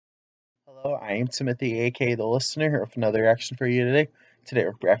Hello, I am Timothy, aka The Listener, here with another reaction for you today. Today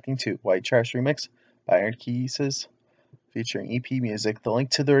we're reacting to White Trash Remix by Keese, featuring EP music. The link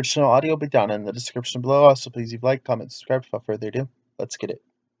to the original audio will be down in the description below. Also, please leave a like, comment, subscribe. Without further ado, let's get it.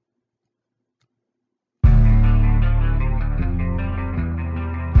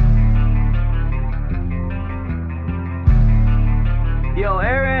 Yo,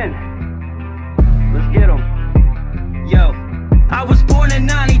 Aaron, let's get him. Yo, I was born in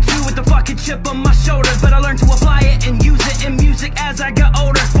 92 with the fucking chip on my shoulder, but I learned to apply it and use it in music as I got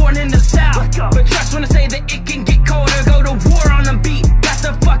older. Born in the South, but trust when I say that it can get colder. Go to war on the beat, got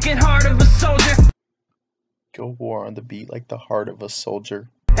the fucking heart of a soldier. Go war on the beat like the heart of a soldier.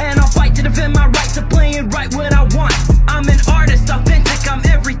 And I'll fight to defend my right to play and write what I want. I'm an artist, authentic, I'm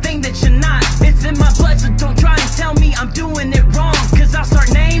everything that you're not. It's in my blood, so don't try and tell me I'm doing it wrong, cause I'll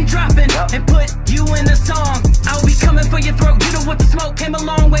start name dropping and put you in a song. I'll be coming for your throat, you know what the smoke. Came a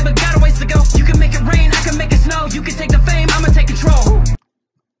long way, but got a ways to go. You can make it rain, I can make it snow. You can take the fame, I'ma take control.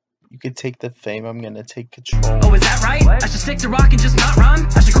 You could take the fame, I'm gonna take control. Oh, is that right? What? I should stick to rock and just not rhyme.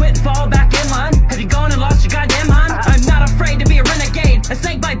 I should quit and fall back in line. Have you gone and lost your goddamn mind? I'm not afraid to be a renegade. A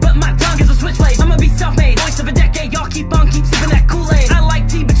snake bite, but my tongue is a switchblade. I'ma be self-made, voice of a decade. Y'all keep sipping that Kool-Aid. I like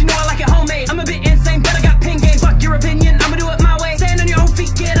tea, but you know I like it homemade. I'm a bit insane, but I got pin game. Fuck your opinion, I'ma do it my way. Stand on your own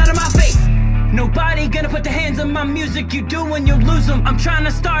feet, get out of my face. Nobody gonna put their hands on my music. You do and you'll lose them. I'm trying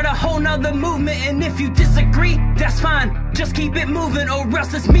to start a whole nother movement, and if you disagree, that's fine. Just keep it moving, or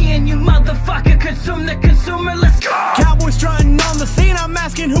else it's me and you motherfucker consume the consumer. Let's go. Cowboys strutting on the scene, I'm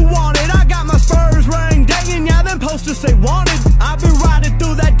asking who wanted. I got my spurs ring danging, yeah, them posters say wanted. I've been riding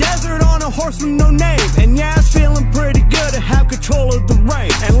through that desert on a horse with no name, and yeah, it's feeling pretty good to have control of the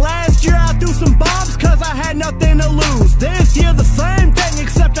rain. And last year I threw some bombs cause I had nothing to lose. This year the same thing,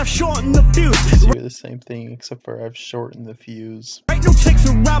 except I've shortened the fuse. You're the same thing, except for I've shortened the fuse. Ain't no chicks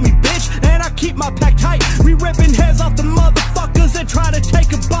around me, bitch, and I keep my pack tight. We ripping heads off the motherfuckers that try to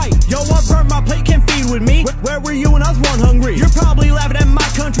take a bite. Yo, I burnt my plate, can't feed with me. Where were you when I was one hungry? You're probably laughing at my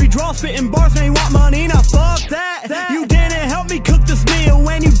country draw, spitting bars, and you want money. Now fuck that. You didn't help me cook this meal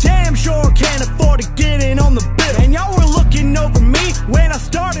when you damn sure can't afford to get in on the bill. And y'all were looking over me when I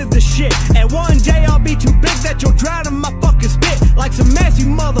started the shit. And one day I'll be too big that you'll drown in my fucking spit. Like some ass, you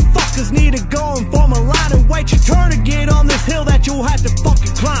motherfuckers need to go and form a line and wait your turn to get on this hill that you'll have to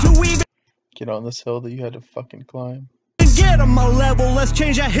fucking climb. To even Get on this hill that you had to fucking climb. get on my level, let's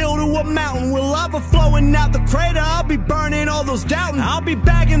change that hill to a mountain. With lava flowing out the crater, I'll be burning all those doubting. I'll be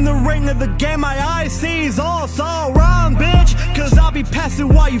back in the ring of the game, my eyes sees all. So run, bitch, cause I'll be passing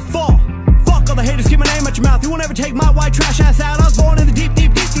while you fall. Fuck all the haters, keep my name out your mouth. You won't ever take my white trash ass out. I was born in the deep,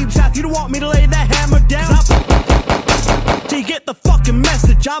 deep, deep, deep south. You don't want me to lay that hammer down. Do you get the fucking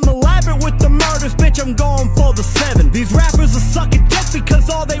message? I'm elaborate with the murders, bitch, I'm going for the 7. These rappers are sucking dick because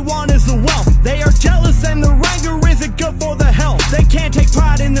all they want is the wealth. They are jealous and their anger isn't good for their health. They can't take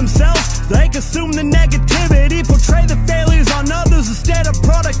pride in themselves, they consume the negativity, portray the failures on others instead of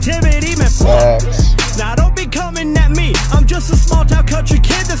productivity. Man, fuck. Now don't be coming at me, I'm just a small town country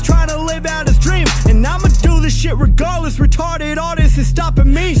kid that's trying to live out his dream. And I'ma do this shit regardless, retarded artists is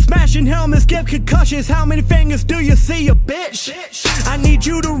stopping me. Smashing helmets, give concussions, how many fingers do you see, a bitch? I need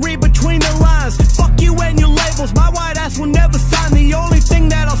you to read between the lines. Fuck you and your labels, my white ass will never sign. The only thing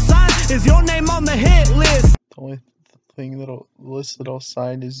that I'll sign is your name on the hit list. The only thing that'll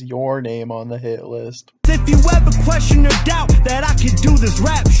sign is your name on the hit list. If you ever question or doubt that I can do this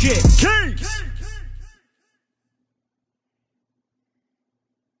rap shit, Keese!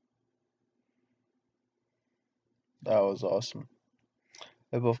 That was awesome.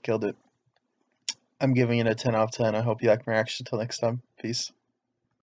 They both killed it. I'm giving it a 10 out of 10. I hope you like my reaction. Until next time. Peace.